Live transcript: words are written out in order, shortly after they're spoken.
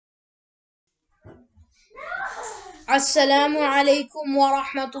Assalamu alaikum wa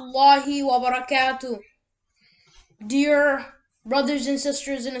rahmatullahi wa barakatuh. Dear brothers and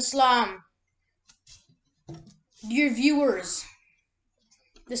sisters in Islam, dear viewers,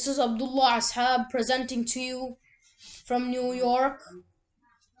 this is Abdullah Ashab presenting to you from New York.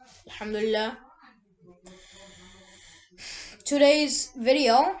 Alhamdulillah. For today's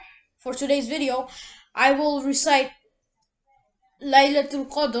video, I will recite Laylatul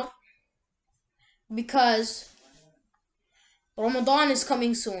Qadr because Ramadan is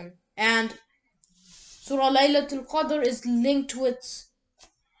coming soon, and Surah Laylatul Qadr is linked with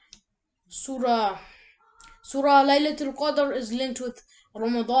Surah Laylatul Qadr is linked with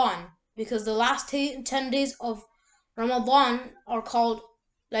Ramadan because the last 10 days of Ramadan are called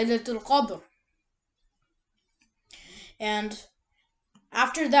Laylatul Qadr. And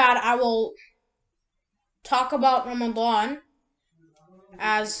after that, I will talk about Ramadan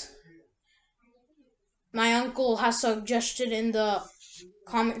as my uncle has suggested in the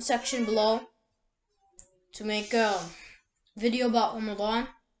comment section below to make a video about Ramadan,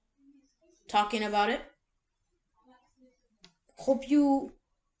 talking about it. Hope you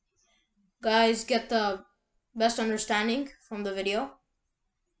guys get the best understanding from the video,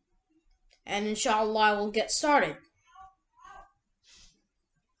 and inshallah I will get started.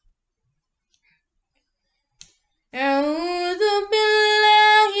 أعوذ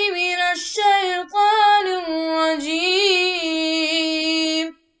بالله من الشيطان الرجيم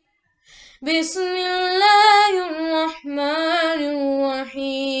بسم الله الرحمن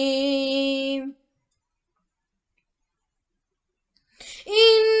الرحيم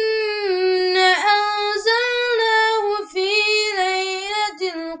إنا أنزلناه في ليلة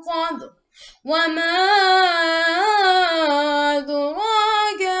القدر وما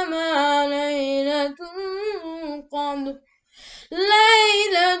أدراك ما ليلة القدر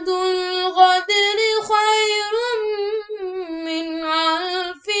ليلة القدر خير من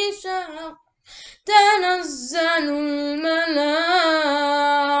ألف شهر تنزل الملائكة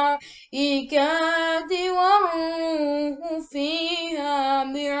والروح فيها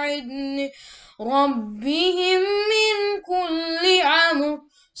بإذن ربهم من كل أمر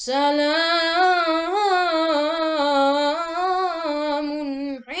سلام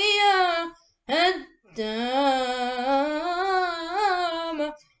هي حتى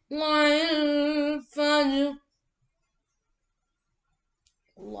مطلع الفجر.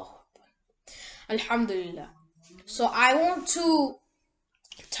 Allah. Alhamdulillah. So I want to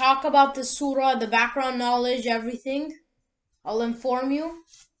talk about the surah, the background knowledge, everything. I'll inform you.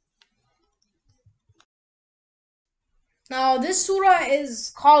 Now this surah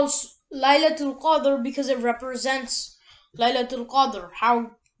is called Laylatul Qadr because it represents Laylatul Qadr,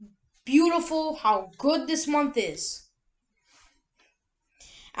 how beautiful, how good this month is.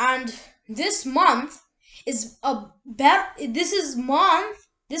 And this month is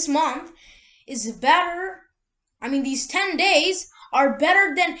this month is better. I mean, these 10 days are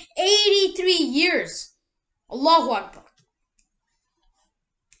better than 83 years. Allahu Akbar.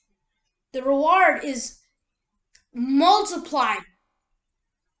 The reward is multiplied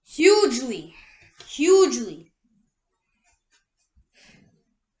hugely.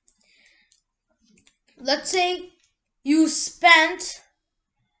 Let's say you spent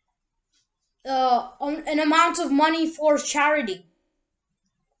an amount of money for charity,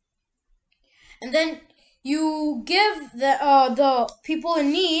 and then you give the people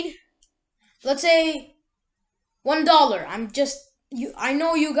in need, let's say $1. I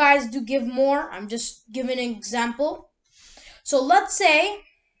know you guys do give more. I'm just giving an example. So let's say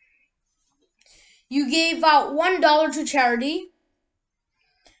you gave out $1 to charity.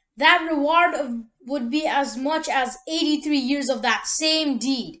 That reward would be as much as 83 years of that same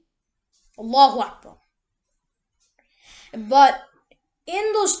deed. Allahu Akbar. But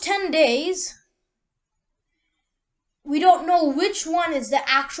in those 10 days, we don't know which one is the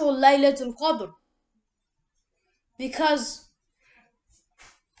actual Laylatul Qadr, because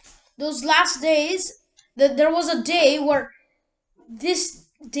those last days, there was a day where this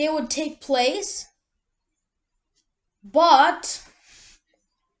day would take place, but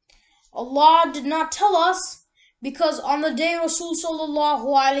Allah did not tell us, because on the day Rasul sallallahu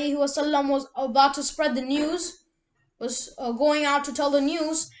alaihi wasallam was about to spread the news, was going out to tell the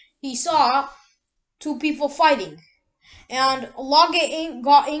news, he saw two people fighting, and Allah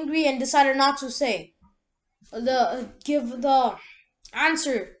got angry and decided not to give the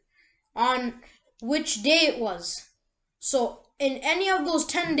answer on which day it was. So in any of those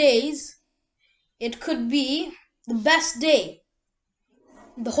 10 days, it could be the best day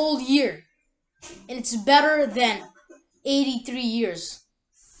the whole year, and it's better than 83 years.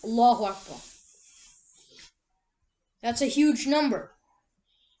 Allahu Akbar. That's a huge number.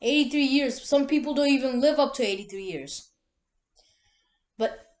 83 years. Some people don't even live up to 83 years.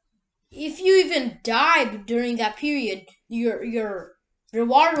 But if you even died during that period, your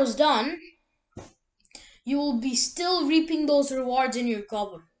reward was done. You will be still reaping those rewards in your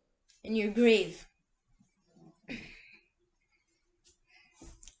qabr, in your grave.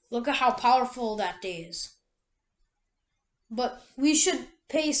 Look at how powerful that day is. But we should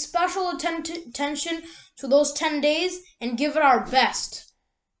pay special attention to those 10 days and give it our best.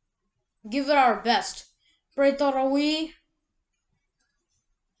 Give it our best. Pray Taraweeh,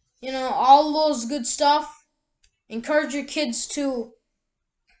 all those good stuff. Encourage your kids to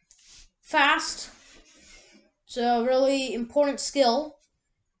fast. It's a really important skill.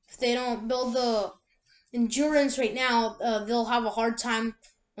 If they don't build the endurance right now, they'll have a hard time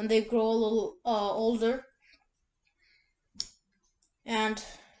when they grow a little older. And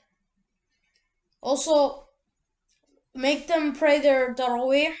also make them pray their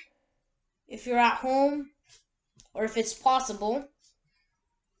Taraweeh if you're at home or if it's possible.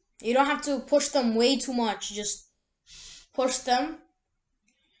 You don't have to push them way too much. Just push them.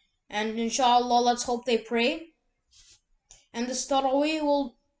 And inshallah, let's hope they pray. And this Taraweeh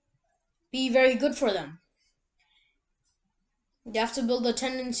will be very good for them. They have to build a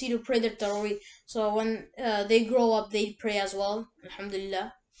tendency to pray their Taraweeh. So when they grow up, they pray as well.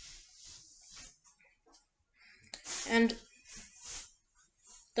 Alhamdulillah. And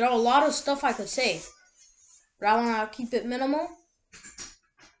there are a lot of stuff I could say, but I want to keep it minimal.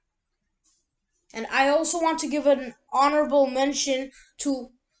 And I also want to give an honorable mention to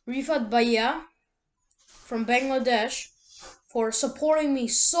Rifat Bhaiya from Bangladesh for supporting me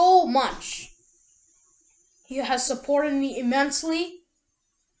so much. He has supported me immensely.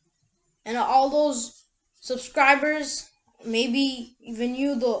 And all those subscribers, maybe even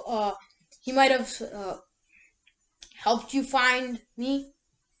you, he might have helped you find me.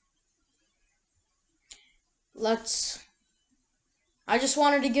 I just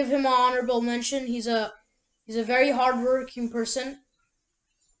wanted to give him an honorable mention. He's a very hard-working person.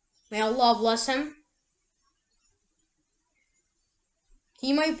 May Allah bless him.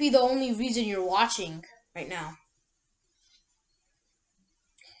 He might be the only reason you're watching right now.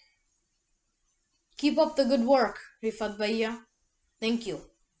 Keep up the good work, Rifat Bhaiya. Thank you.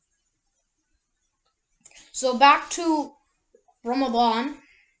 So back to Ramadan.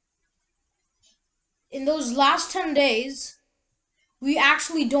 In those last 10 days, we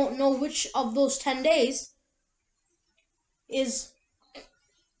actually don't know which of those 10 days is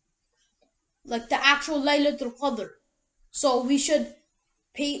like the actual Laylatul Qadr. So we should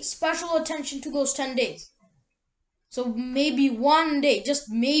pay special attention to those 10 days. So maybe one day, just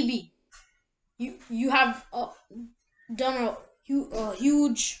maybe, you have done a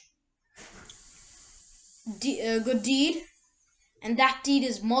huge good deed, and that deed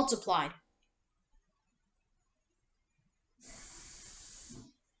is multiplied.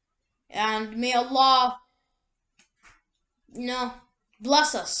 And may Allah,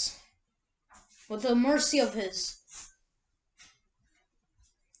 bless us with the mercy of His.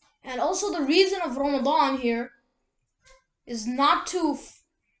 And also the reason of Ramadan here is not to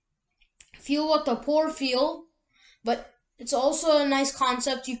feel what the poor feel, but it's also a nice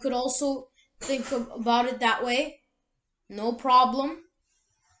concept. You could also think about it that way. No problem.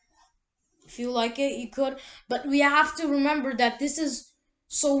 If you like it, you could. But we have to remember that this is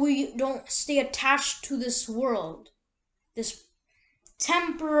so we don't stay attached to this world, this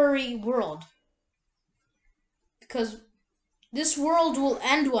temporary world. Because this world will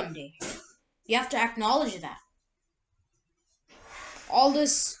end one day. You have to acknowledge that. All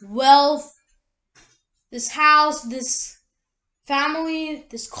this wealth, this house, this family,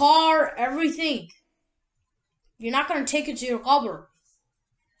 this car, everything, you're not going to take it to your qabr.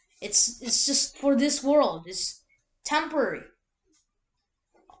 It's just for this world. It's temporary.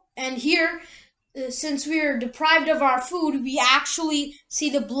 And here, since we are deprived of our food, we actually see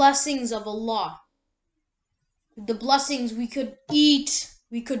the blessings of Allah. The blessings, we could eat,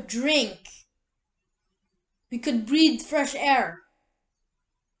 we could drink, we could breathe fresh air.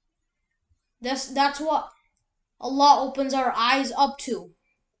 That's what Allah opens our eyes up to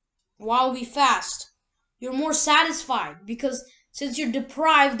while we fast. You're more satisfied because since you're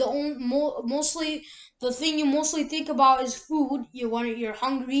deprived, the thing you mostly think about is food. You're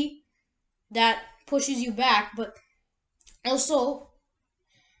hungry, that pushes you back. But also,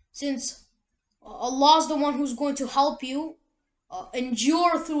 since Allah is the one who's going to help you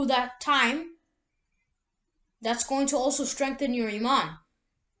endure through that time, that's going to also strengthen your iman.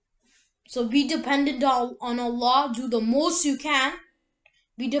 So be dependent on Allah. Do the most you can.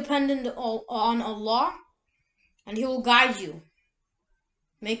 Be dependent on Allah. and He will guide you.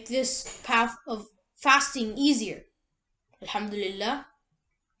 Make this path of fasting easier. Alhamdulillah.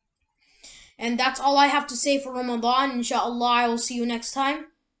 And that's all I have to say for Ramadan. Inshallah, I will see you next time.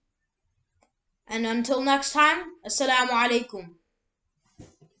 And until next time, Assalamu alaikum.